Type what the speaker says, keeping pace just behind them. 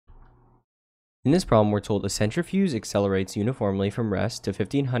In this problem, we're told a centrifuge accelerates uniformly from rest to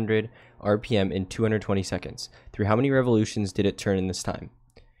 1500 RPM in 220 seconds. Through how many revolutions did it turn in this time?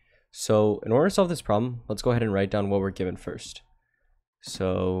 So in order to solve this problem, let's go ahead and write down what we're given first.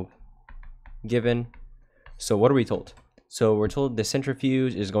 So given, so what are we told? So we're told the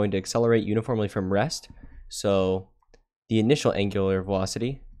centrifuge is going to accelerate uniformly from rest. So the initial angular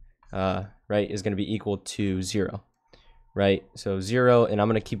velocity, right, is going to be equal to 0. Right, so 0, and I'm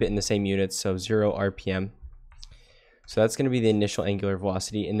going to keep it in the same units, so 0 RPM. So that's going to be the initial angular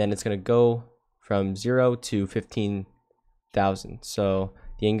velocity, and then it's going to go from 0 to 15,000. So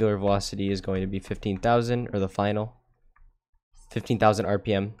the angular velocity is going to be 15,000, or the final 15,000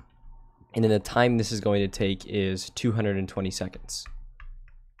 RPM, and then the time this is going to take is 220 seconds.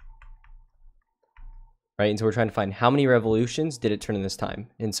 Right, and so we're trying to find how many revolutions did it turn in this time.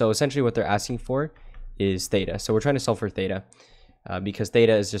 And so essentially what they're asking for is theta. So we're trying to solve for theta because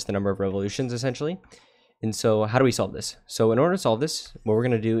theta is just the number of revolutions essentially. And so how do we solve this? So in order to solve this, what we're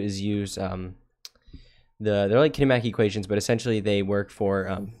going to do is use they're like kinematic equations, but essentially they work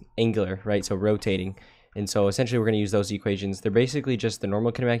for angular, right? So rotating. And so essentially we're going to use those equations. They're basically just the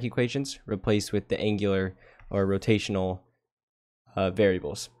normal kinematic equations replaced with the angular or rotational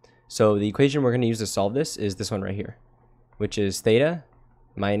variables. So the equation we're going to use to solve this is this one right here, which is theta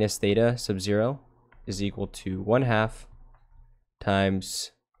minus theta sub 0 is equal to 1/2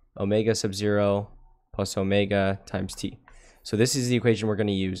 times omega sub 0 plus omega times t. So this is the equation we're going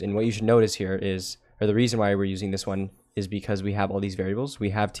to use. And what you should notice here is, or the reason why we're using this one is because we have all these variables.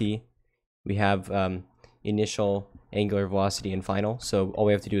 We have t, we have initial angular velocity and final. So all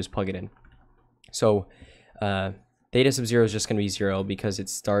we have to do is plug it in. So theta sub 0 is just going to be 0 because it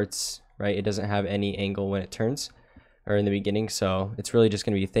starts, right? It doesn't have any angle when it turns or in the beginning. So it's really just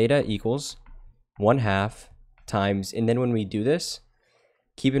going to be theta equals 1/2 times, and then when we do this,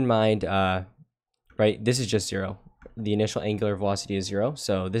 keep in mind, right, this is just 0. The initial angular velocity is 0,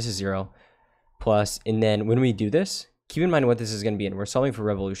 so this is 0 plus, and then when we do this, keep in mind what this is going to be in. We're solving for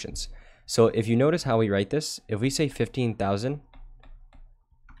revolutions. So if you notice how we write this, if we say 15,000,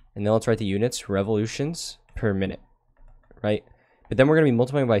 and then let's write the units, revolutions per minute, right? But then we're going to be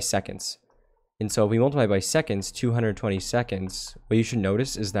multiplying by seconds. And so if we multiply by seconds, 220 seconds, what you should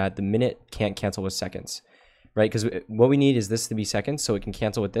notice is that the minute can't cancel with seconds, right? Because what we need is this to be seconds, so it can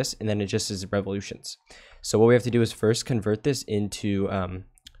cancel with this, and then it just is revolutions. So what we have to do is first convert this into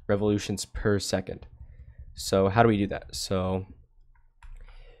revolutions per second. So how do we do that? So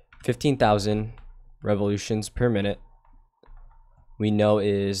 15,000 revolutions per minute, we know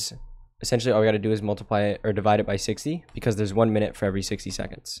is essentially all we got to do is multiply it or divide it by 60, because there's 1 minute for every 60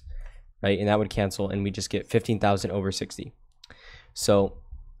 seconds. Right, and that would cancel, and we just get 15,000 over 60. So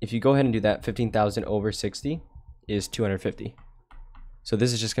if you go ahead and do that, 15,000 over 60 is 250. So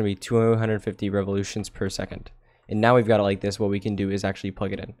this is just going to be 250 revolutions per second. And now we've got it like this. What we can do is actually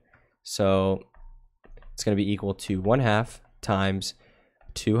plug it in. So it's going to be equal to 1/2 times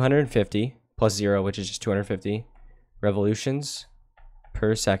 250 plus 0, which is just 250 revolutions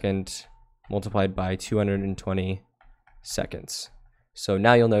per second multiplied by 220 seconds. So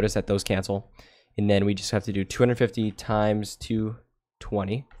now you'll notice that those cancel, and then we just have to do 250 times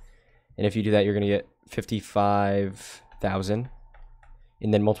 220, and if you do that, you're going to get 55,000,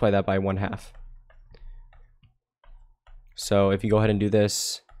 and then multiply that by 1/2. So if you go ahead and do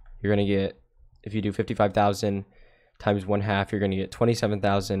this, you're going to get, if you do 55,000 times 1/2, you're going to get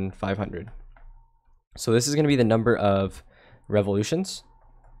 27,500. So this is going to be the number of revolutions.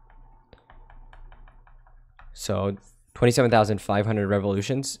 So 27,500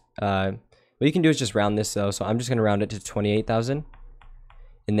 revolutions. What you can do is just round this though. So I'm just going to round it to 28,000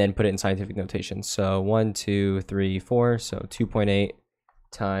 and then put it in scientific notation. So 1, 2, 3, 4. So 2.8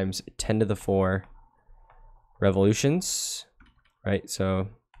 times 10 to the 4 revolutions, right? So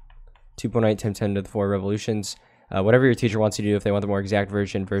 2.8 times 10 to the 4 revolutions. Whatever your teacher wants you to do, if they want the more exact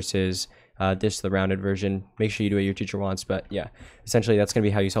version versus this, the rounded version, make sure you do what your teacher wants. But yeah, essentially that's going to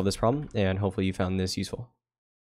be how you solve this problem, and hopefully you found this useful.